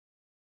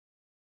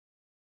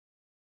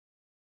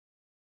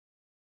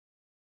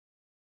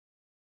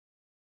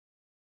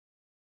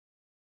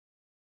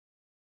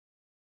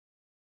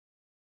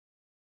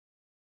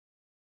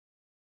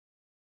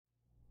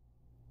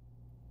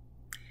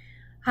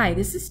Hi,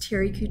 this is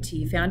Terry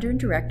Kuti, founder and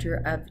director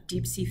of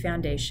Deep Sea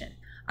Foundation.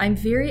 I'm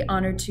very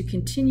honored to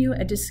continue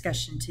a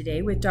discussion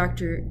today with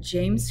Dr.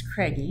 James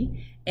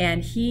Craigie,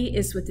 and he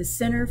is with the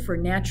Center for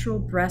Natural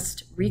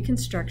Breast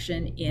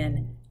Reconstruction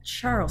in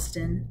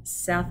Charleston,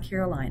 South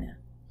Carolina.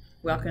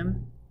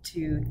 Welcome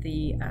to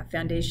the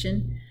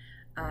Foundation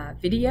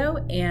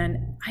video,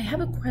 and I have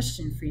a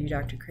question for you,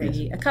 Dr.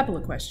 Craigie, a couple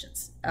of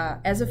questions,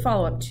 as a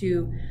follow-up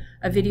to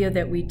a video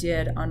that we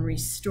did on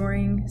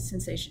restoring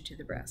sensation to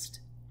the breast.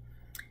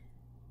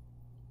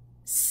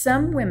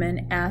 Some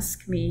women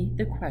ask me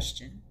the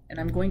question, and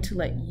I'm going to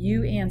let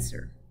you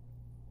answer.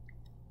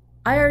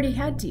 I already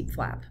had DIEP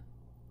flap.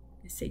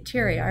 They say,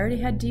 Terry, I already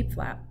had DIEP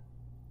flap.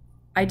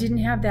 I didn't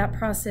have that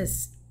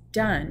process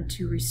done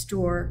to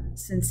restore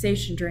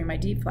sensation during my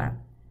DIEP flap.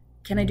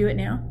 Can I do it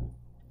now?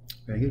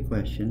 Very good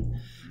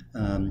question.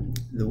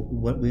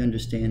 What we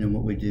understand and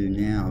what we do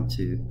now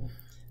to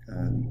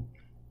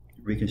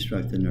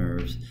reconstruct the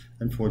nerves,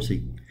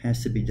 unfortunately,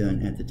 has to be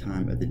done at the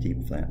time of the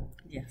DIEP flap.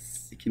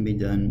 Yes. It can be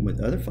done with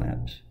other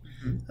flaps.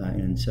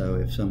 And so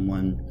if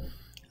someone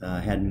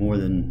had more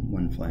than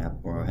one flap,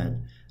 or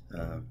had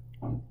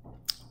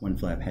one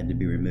flap had to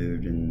be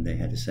removed and they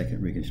had a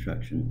second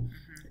reconstruction,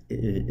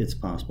 it's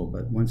possible.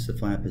 But once the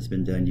flap has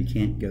been done, you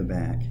can't go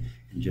back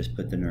and just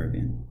put the nerve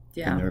in.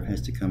 Yeah. The nerve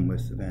has to come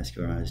with the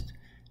vascularized,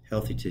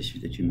 healthy tissue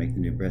that you make the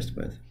new breast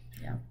with.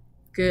 Yeah.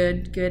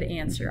 Good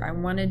answer. I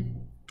wanted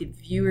the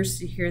viewers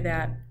to hear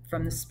that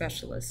from the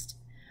specialist.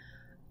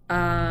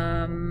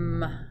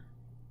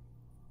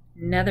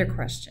 Another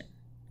question.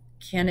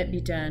 Can it be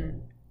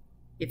done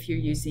if you're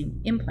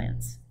using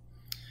implants?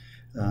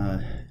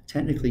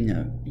 Technically,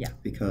 no. Yeah.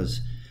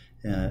 Because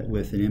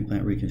with an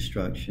implant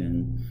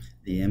reconstruction,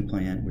 the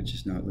implant, which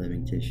is not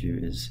living tissue,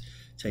 is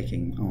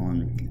taking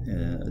on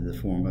the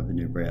form of the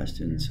new breast,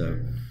 and so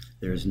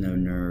there's no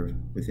nerve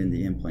within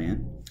the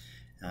implant,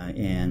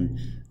 and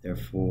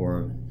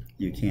therefore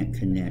you can't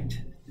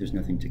connect. There's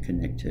nothing to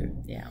connect to.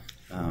 Yeah.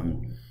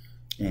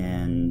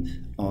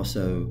 And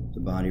also the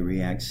body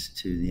reacts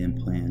to the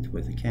implant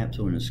with a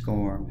capsule and a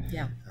scar.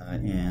 Yeah.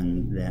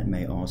 And that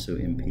may also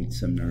impede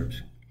some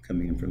nerves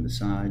coming in from the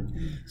side.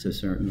 So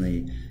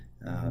certainly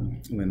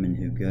women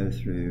who go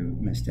through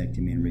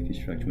mastectomy and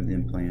reconstruction with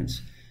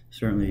implants,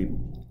 certainly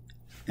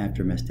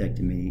after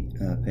mastectomy,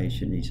 a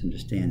patient needs to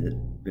understand that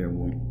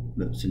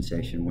the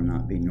sensation will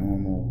not be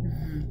normal,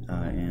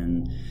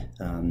 and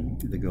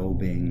the goal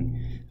being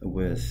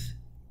with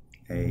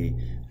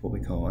what we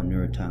call a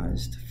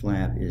neurotized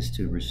flap is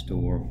to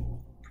restore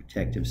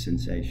protective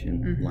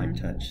sensation, light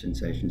touch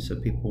sensation, so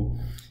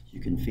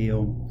you can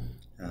feel,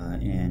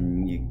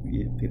 and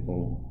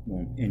people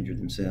won't injure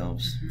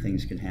themselves.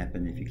 Things can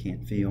happen if you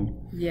can't feel.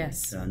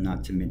 Yes.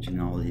 Not to mention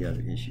all the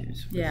other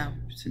issues with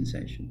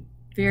sensation.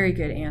 Very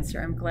good answer.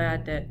 I'm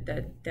glad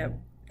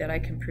that I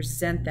can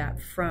present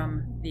that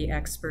from the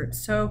expert.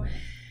 So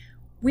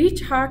we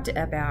talked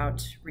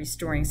about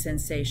restoring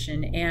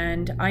sensation,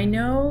 and I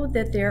know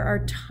that there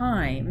are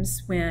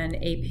times when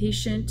a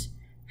patient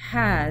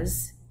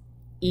has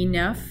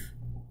enough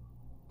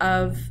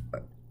of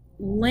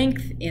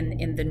length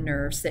in the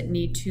nerves that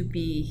need to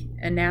be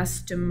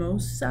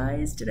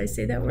anastomosized. Did I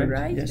say that word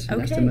right? Yes,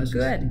 okay,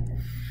 good.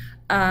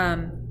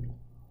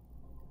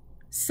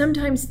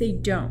 Sometimes they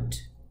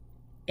don't.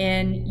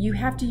 And you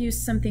have to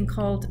use something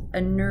called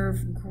a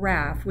nerve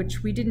graft,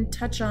 which we didn't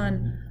touch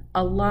on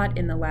a lot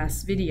in the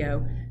last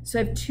video. So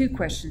I have two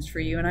questions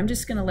for you, and I'm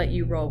just going to let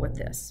you roll with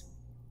this.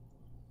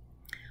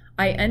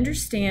 I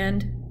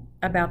understand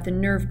about the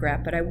nerve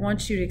graft, but I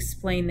want you to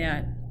explain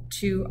that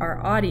to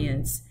our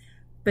audience.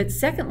 But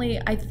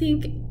secondly, I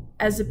think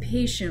as a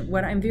patient,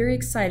 what I'm very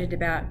excited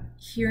about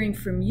hearing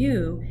from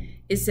you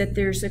is that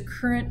there's a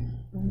current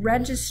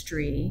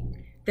registry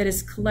that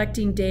is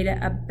collecting data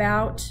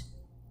about,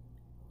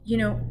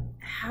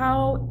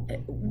 how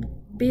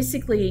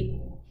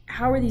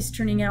are these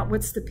turning out?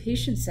 What's the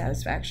patient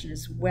satisfaction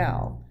as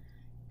well?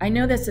 I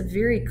know that's a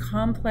very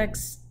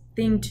complex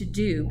thing to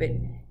do, but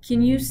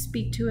can you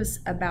speak to us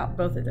about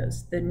both of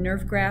those, the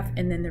nerve graft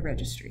and then the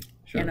registry?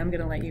 Sure. And I'm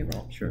going to let you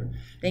roll. Sure.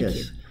 Thank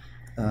you.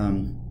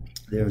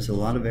 There's a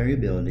lot of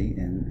variability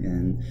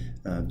in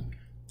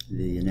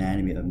the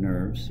anatomy of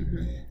nerves.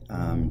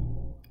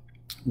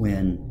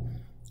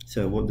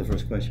 So what the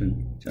first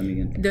question? Tell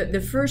me again.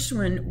 The first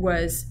one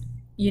was,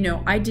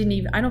 I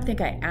don't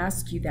think I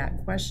asked you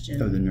that question.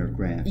 Oh, the nerve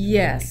graft.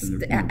 Yes.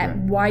 The nerve graft.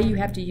 Why you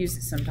have to use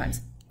it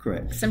sometimes.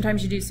 Correct.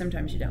 Sometimes you do,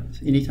 sometimes you don't.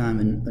 So anytime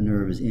a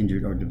nerve is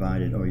injured or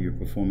divided, or you're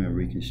performing a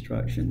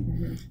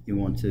reconstruction, you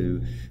want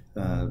to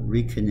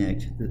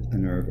reconnect a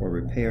nerve or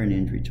repair an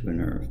injury to a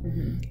nerve.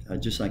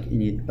 Just like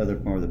any other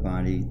part of the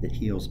body that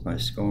heals by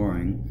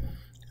scarring,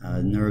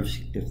 nerves,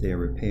 if they're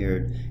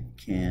repaired,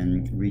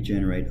 can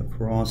regenerate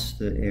across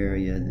the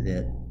area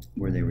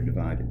where they were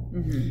divided.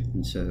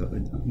 And so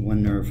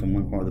one nerve from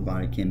one part of the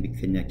body can be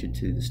connected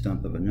to the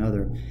stump of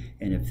another,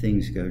 and if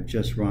things go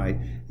just right,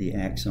 the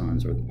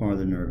axons, or the part of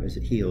the nerve as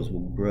it heals,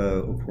 will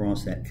grow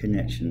across that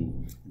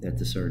connection that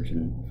the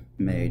surgeon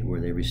made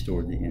where they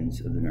restored the ends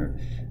of the nerve.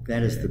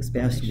 That is the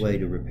best way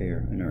to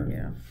repair a nerve.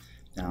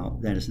 Now,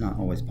 that is not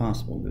always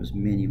possible. There's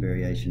many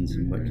variations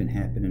in what can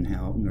happen and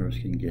how nerves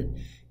can get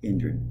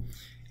injured.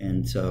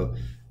 And so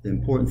the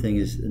important thing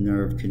is the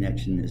nerve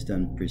connection is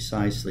done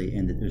precisely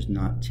and that there's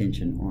not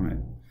tension on it.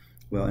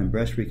 Well, in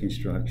breast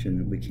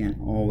reconstruction, we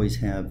can't always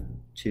have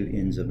two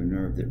ends of a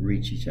nerve that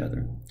reach each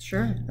other.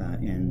 Sure.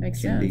 And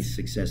Makes can be sense.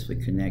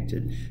 successfully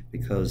connected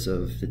because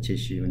of the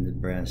tissue in the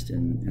breast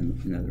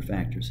and other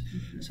factors.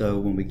 So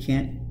when we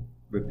can't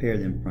repair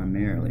them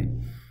primarily,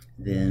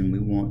 then we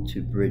want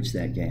to bridge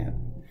that gap.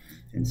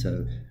 And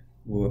so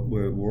what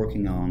we're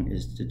working on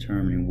is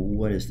determining, well,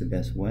 what is the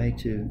best way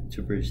to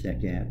bridge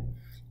that gap,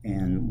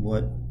 and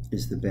what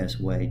is the best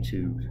way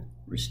to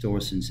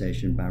restore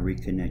sensation by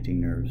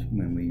reconnecting nerves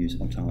when we use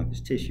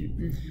autologous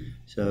tissue.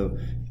 So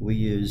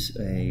we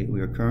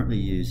are currently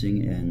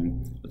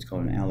using what's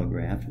called an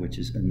allograft, which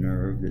is a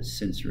nerve that's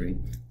sensory,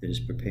 that is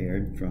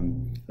prepared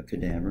from a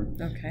cadaver.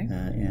 Okay.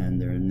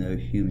 And there are no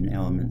human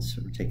elements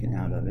that were taken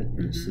out of it.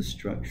 It's the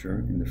structure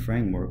and the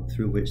framework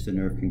through which the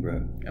nerve can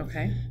grow.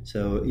 Okay.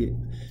 So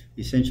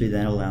essentially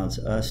that allows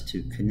us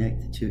to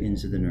connect the two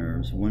ends of the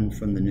nerves, one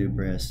from the new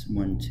breast,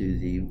 one to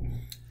the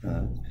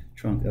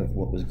trunk of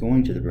what was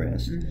going to the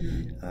breast,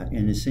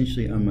 and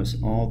essentially almost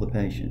all the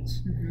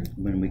patients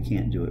when we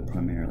can't do it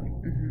primarily.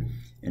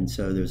 And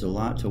so there's a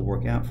lot to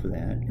work out for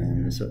that,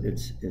 and so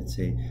it's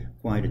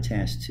quite a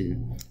task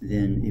to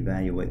then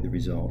evaluate the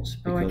results,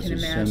 because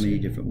there's so many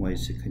different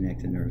ways to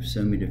connect the nerves,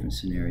 so many different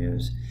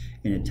scenarios,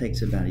 and it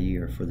takes about a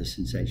year for the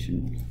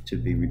sensation to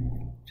be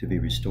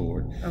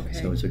restored. Okay.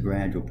 So it's a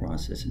gradual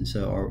process. And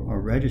so our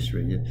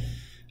registry,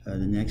 the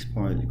next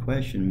part of the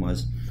question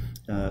was,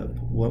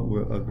 what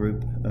were a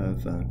group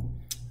of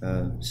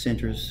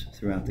centers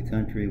throughout the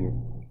country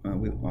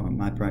where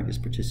my practice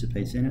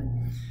participates in it.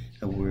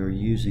 We're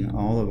using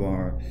all of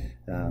our,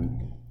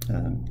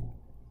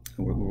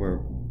 we're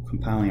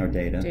compiling our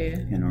data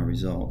and our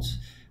results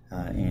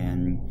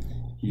and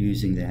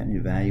using that and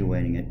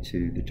evaluating it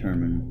to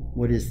determine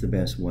what is the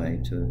best way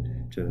to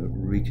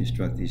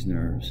reconstruct these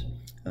nerves.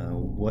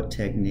 What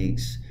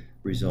techniques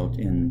result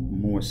in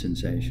more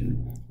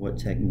sensation? What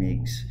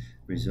techniques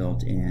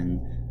result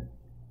in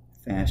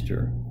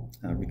faster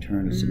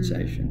return of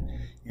sensation?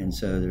 And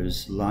so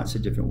there's lots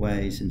of different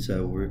ways, and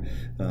so we're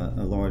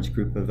a large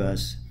group of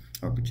us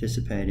are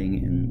participating,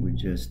 and we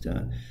just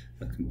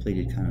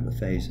completed kind of a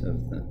phase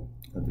of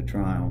the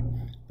trial,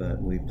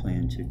 but we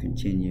plan to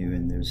continue,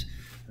 and there's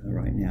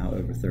right now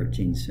over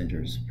 13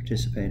 centers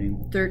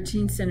participating.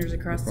 13 centers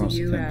across the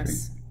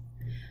U.S.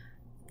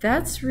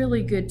 That's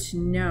really good to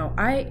know.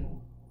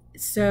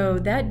 So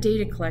that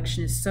data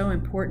collection is so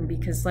important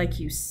because, like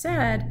you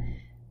said,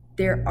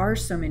 there are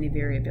so many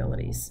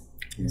variabilities.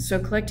 Yes. So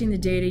collecting the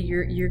data,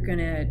 you're going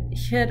to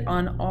hit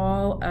on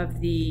all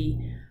of the,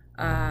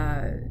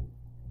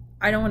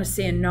 I don't want to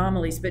say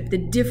anomalies, but the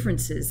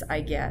differences,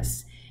 I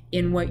guess,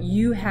 in what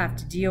you have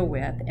to deal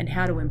with and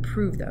how to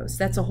improve those.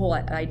 That's the whole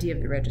idea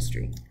of the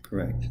registry.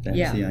 Correct.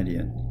 That's the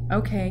idea.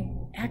 Okay.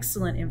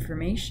 Excellent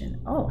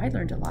information. Oh, I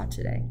learned a lot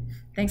today.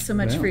 Thanks so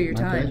much for your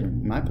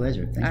time. My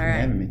pleasure. Thanks for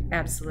having me.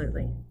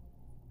 Absolutely.